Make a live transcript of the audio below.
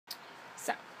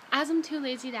as I'm too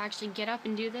lazy to actually get up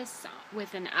and do this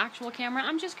with an actual camera,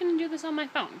 I'm just gonna do this on my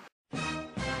phone.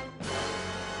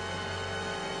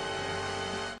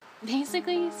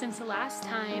 Basically, since the last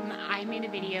time I made a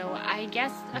video, I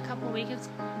guess a couple weeks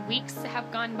have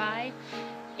gone by,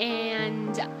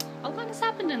 and a lot has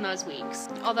happened in those weeks.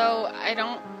 Although I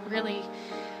don't really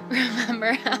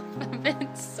remember half of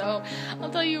it, so I'll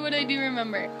tell you what I do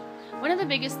remember. One of the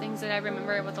biggest things that I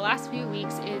remember about the last few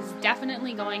weeks is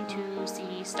definitely going to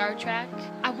see Star Trek.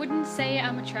 I wouldn't say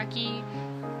I'm a Trekkie,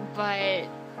 but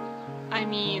I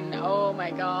mean, oh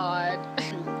my god.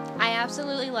 I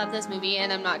absolutely love this movie,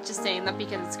 and I'm not just saying that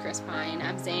because it's Chris Pine.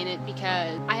 I'm saying it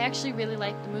because I actually really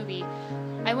liked the movie.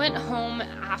 I went home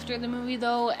after the movie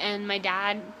though, and my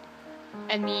dad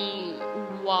and me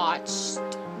watched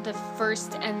the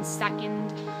first and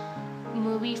second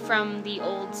movie from the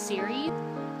old series.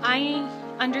 I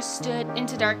understood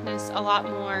Into Darkness a lot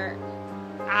more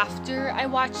after I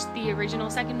watched the original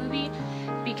second movie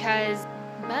because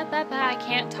I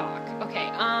can't talk. Okay,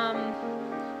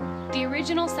 the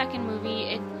original second movie,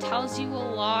 it tells you a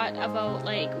lot about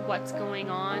like what's going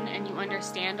on, and you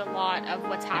understand a lot of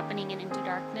what's happening in Into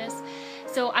Darkness.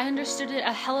 So I understood it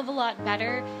a hell of a lot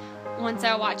better once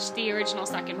I watched the original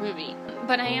second movie.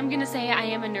 But I am gonna say I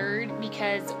am a nerd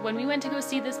because when we went to go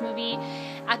see this movie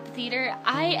at the theater,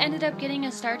 I ended up getting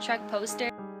a Star Trek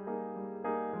poster.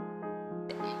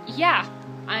 Yeah,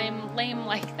 I'm lame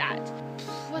like that.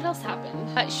 What else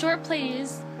happened? Short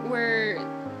plays were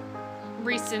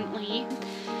recently.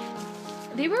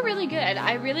 They were really good.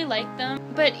 I really liked them.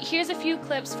 But here's a few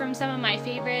clips from some of my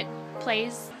favorite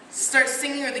plays. Start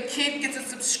singing or the kid gets a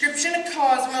subscription to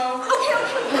Cosmo.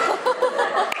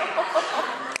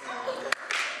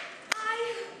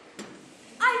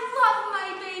 I love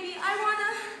my baby. I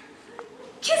wanna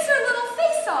kiss her little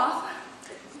face off.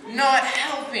 Not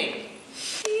helping.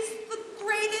 She's the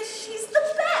greatest. She's the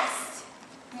best.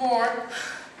 More.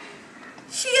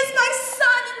 She is my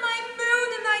sun and my moon,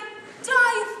 and I'd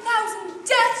die 1,000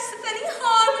 deaths if any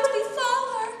harm were to befall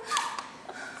her.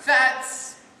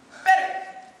 That's better.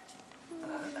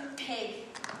 Pig.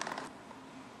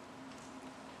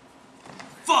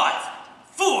 5,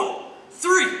 4,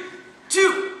 3,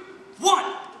 2,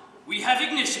 1. We have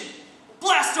ignition.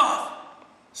 Blast off.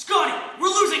 Scotty, we're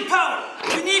losing power.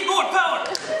 We need more power.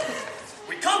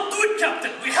 We can't do it,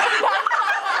 Captain. We have it.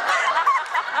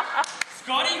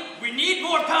 Scotty, we need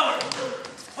more power.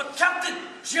 But Captain,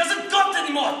 she hasn't got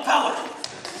any more power.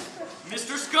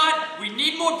 Mr. Scott, we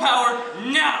need more power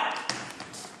now.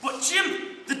 But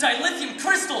Jim, the dilithium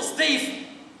crystals, they've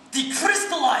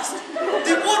decrystallized.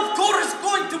 The warp core is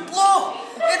going to blow.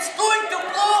 It's going to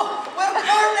blow. We're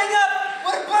burning up.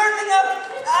 We're burning up.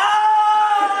 Ah!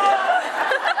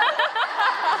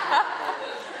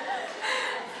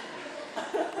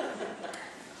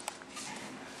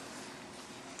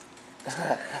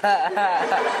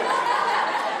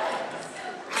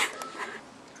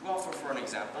 To offer for an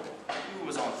example, who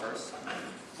was on first?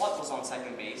 What was on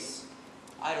second base?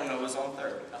 I don't know who was on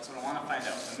third. That's what I want to find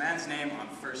out. The man's name on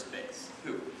first base.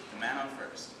 Who? The man on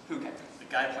first. Who, Captain? The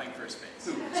guy playing first base.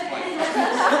 Who was playing first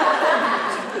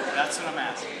base? That's what I'm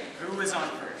asking. Who was on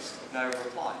first? Now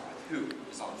reply with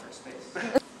who is on first base.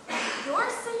 You're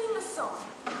singing a song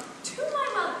to my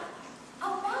mother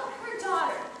about her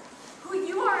daughter, who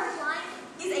you are implying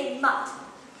is a mutt.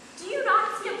 Do you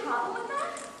not see a problem with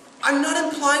that? I'm not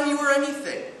implying you or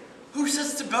anything. Who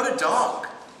says it's about a dog?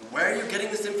 Where are you getting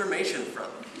this information from?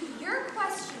 You're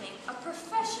questioning a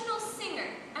professional singer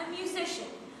and musician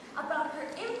about her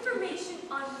information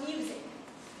on music.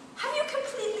 Have you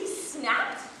completely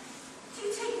snapped? Do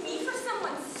you take me for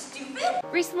someone stupid?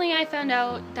 Recently I found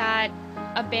out that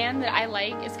a band that I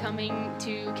like is coming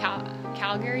to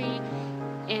Calgary,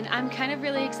 and I'm kind of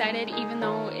really excited, even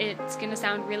though it's gonna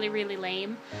sound really, really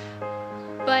lame.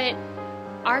 But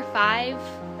R5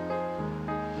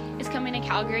 is coming to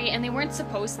Calgary, and they weren't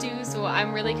supposed to, so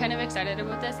I'm really kind of excited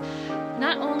about this.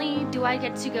 Not only do I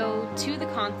get to go to the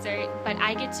concert, but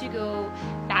I get to go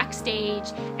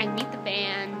backstage and meet the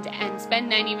band and spend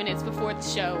 90 minutes before the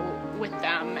show with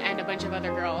them and a bunch of other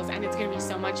girls, and it's gonna be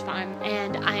so much fun.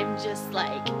 And I'm just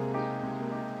like,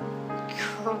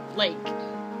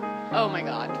 oh my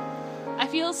god. I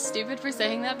feel stupid for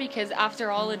saying that because after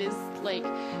all it is like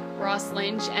Ross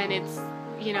Lynch and it's,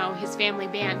 you know, his family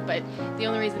band, but the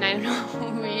only reason I don't know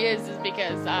who he is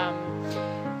because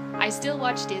I still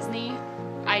watch Disney.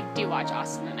 I do watch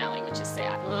Austin and Ally, which is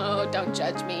sad. Oh, don't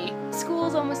judge me.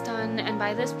 School's almost done, and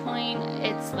by this point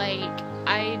it's like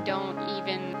I don't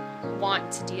even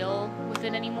want to deal with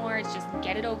it anymore. It's just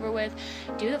get it over with,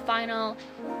 do the final,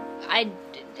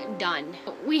 done.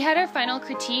 We had our final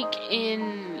critique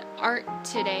in art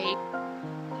today.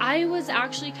 I was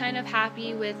actually kind of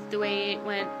happy with the way it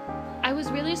went. I was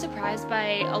really surprised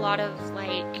by a lot of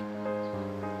like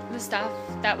the stuff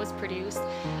that was produced.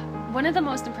 One of the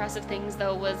most impressive things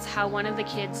though was how one of the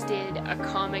kids did a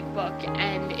comic book,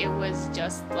 and it was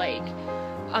just like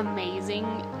amazing.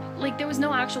 Like there was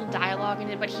no actual dialogue in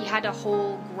it, but he had a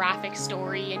whole graphic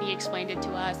story and he explained it to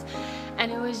us,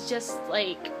 and it was just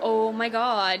like, oh my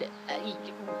god.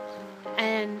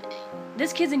 And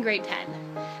this kid's in grade 10,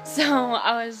 so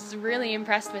I was really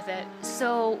impressed with it.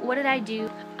 So what did I do?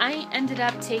 I ended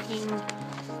up taking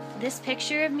this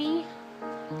picture of me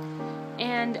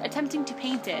and attempting to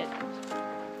paint it.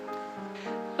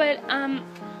 But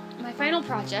my final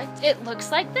project, it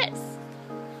looks like this.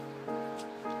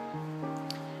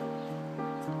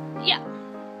 Yeah.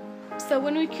 So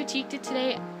when we critiqued it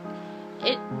today,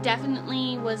 it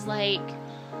definitely was like,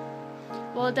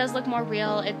 well, it does look more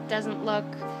real. It doesn't look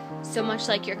so much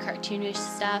like your cartoonish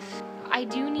stuff. I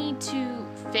do need to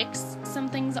fix some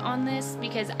things on this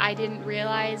because I didn't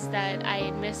realize that I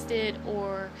had missed it,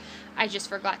 or I just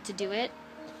forgot to do it.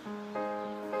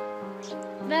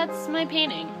 That's my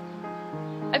painting.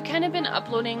 I've kind of been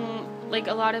uploading like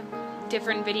a lot of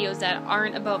different videos that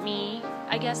aren't about me,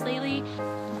 I guess, lately.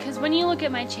 Because when you look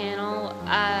at my channel,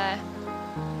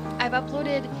 I've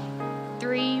uploaded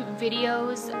 3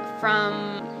 videos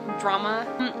from drama.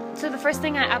 So the first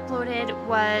thing I uploaded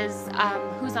was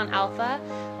Who's on Alpha,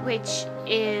 which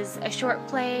is a short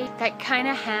play that kind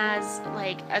of has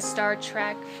like a Star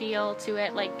Trek feel to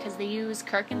it, like because they use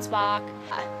Kirk and Spock.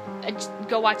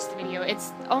 Go watch the video.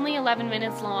 It's only 11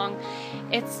 minutes long.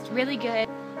 It's really good.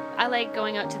 I like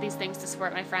going out to these things to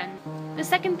support my friend. The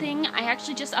second thing, I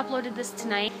actually just uploaded this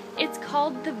tonight. It's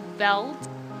called The Veld.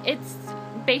 It's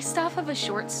based off of a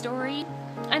short story,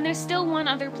 and there's still one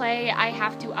other play I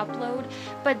have to upload,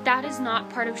 but that is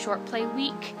not part of Short Play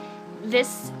Week.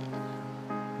 This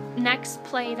next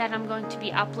play that I'm going to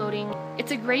be uploading,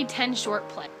 it's a grade 10 short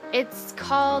play. It's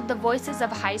called The Voices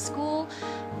of High School,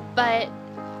 but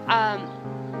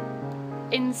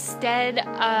instead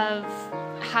of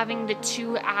having the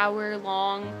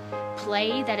 2-hour-long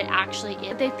play that it actually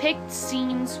is, they picked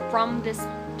scenes from this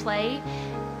play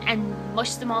and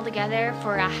mushed them all together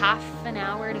for a half an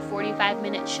hour to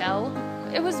 45-minute show.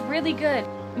 It was really good.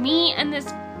 Me and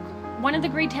this one of the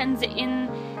grade 10s in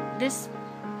this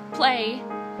play,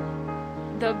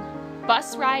 the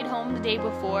bus ride home the day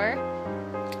before,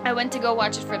 I went to go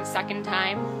watch it for the second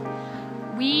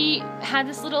time. We had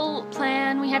this little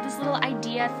plan, we had this little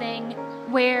idea thing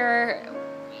where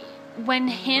when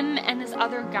him and this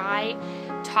other guy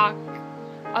talk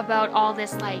about all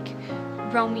this like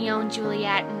Romeo and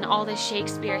Juliet and all this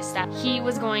Shakespeare stuff, he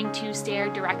was going to stare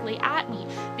directly at me,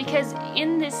 because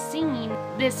in this scene,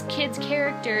 this kid's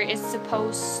character is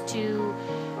supposed to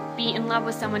be in love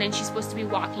with someone and she's supposed to be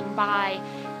walking by,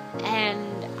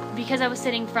 and because I was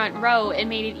sitting front row, it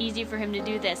made it easy for him to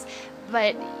do this,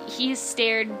 but he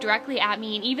stared directly at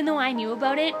me, and even though I knew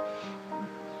about it,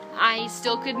 I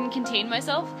still couldn't contain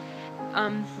myself.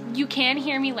 You can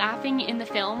hear me laughing in the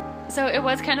film, so it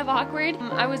was kind of awkward.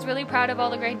 I was really proud of all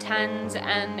the grade 10s,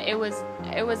 and it was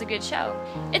a good show.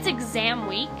 It's exam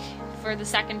week for the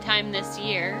second time this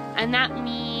year, and that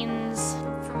means,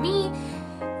 for me,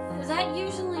 that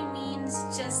usually means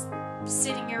just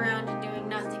sitting around and doing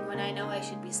nothing when I know I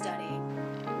should be studying.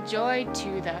 Joy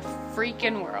to the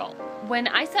freaking world. When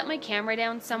I set my camera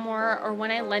down somewhere, or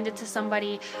when I lend it to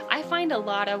somebody, I find a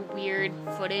lot of weird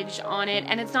footage on it,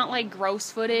 and it's not like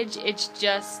gross footage, it's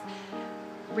just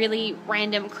really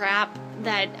random crap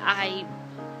that I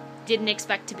didn't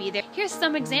expect to be there. Here's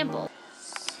some examples.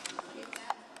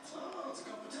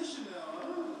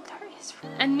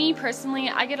 And me personally,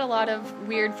 I get a lot of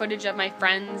weird footage of my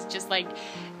friends just like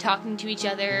talking to each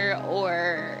other,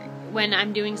 or when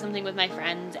I'm doing something with my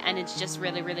friends, and it's just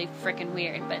really, really freaking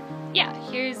weird. But yeah,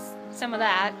 here's some of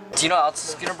that. Do you know how else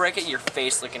is gonna break it? Your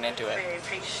face looking into it.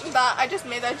 That I just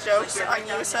made that joke on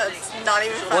you, so it's not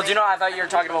even funny. Well, do you know, I thought you were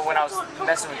talking about when I was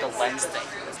messing with the lens thing.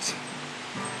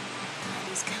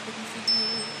 He's coming for you.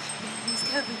 He's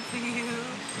coming for you.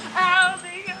 I'll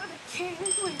be the king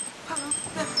with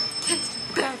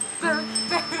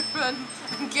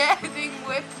I'm getting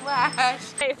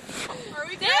whiplash. Hey, Are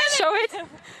we show it.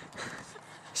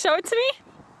 Show it to me.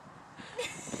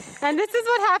 And this is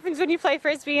what happens when you play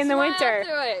frisbee in the winter.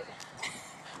 Through it.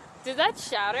 Did that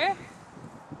shatter?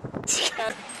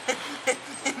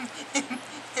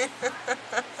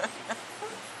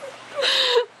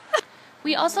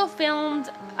 We also filmed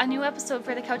a new episode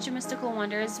for the Couch of Mystical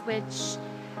Wonders, which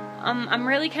I'm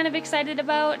really kind of excited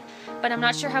about, but I'm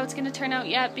not sure how it's going to turn out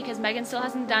yet because Megan still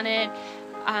hasn't done it,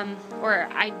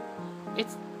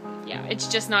 it's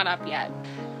just not up yet.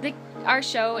 Our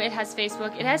show, it has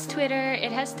Facebook, it has Twitter,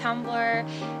 it has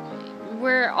Tumblr.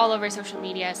 We're all over social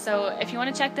media, so if you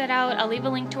want to check that out, I'll leave a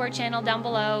link to our channel down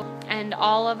below and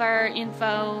all of our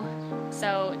info,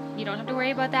 so you don't have to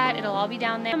worry about that. It'll all be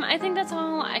down there. I think that's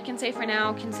all I can say for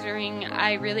now, considering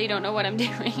I really don't know what I'm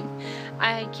doing.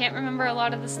 I can't remember a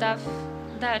lot of the stuff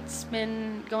that's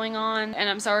been going on, and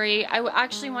I'm sorry. I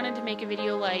actually wanted to make a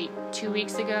video like 2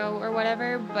 weeks ago or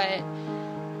whatever, but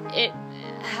it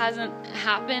hasn't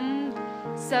happened.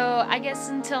 So I guess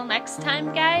until next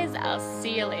time, guys, I'll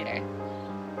see you later.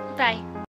 Bye.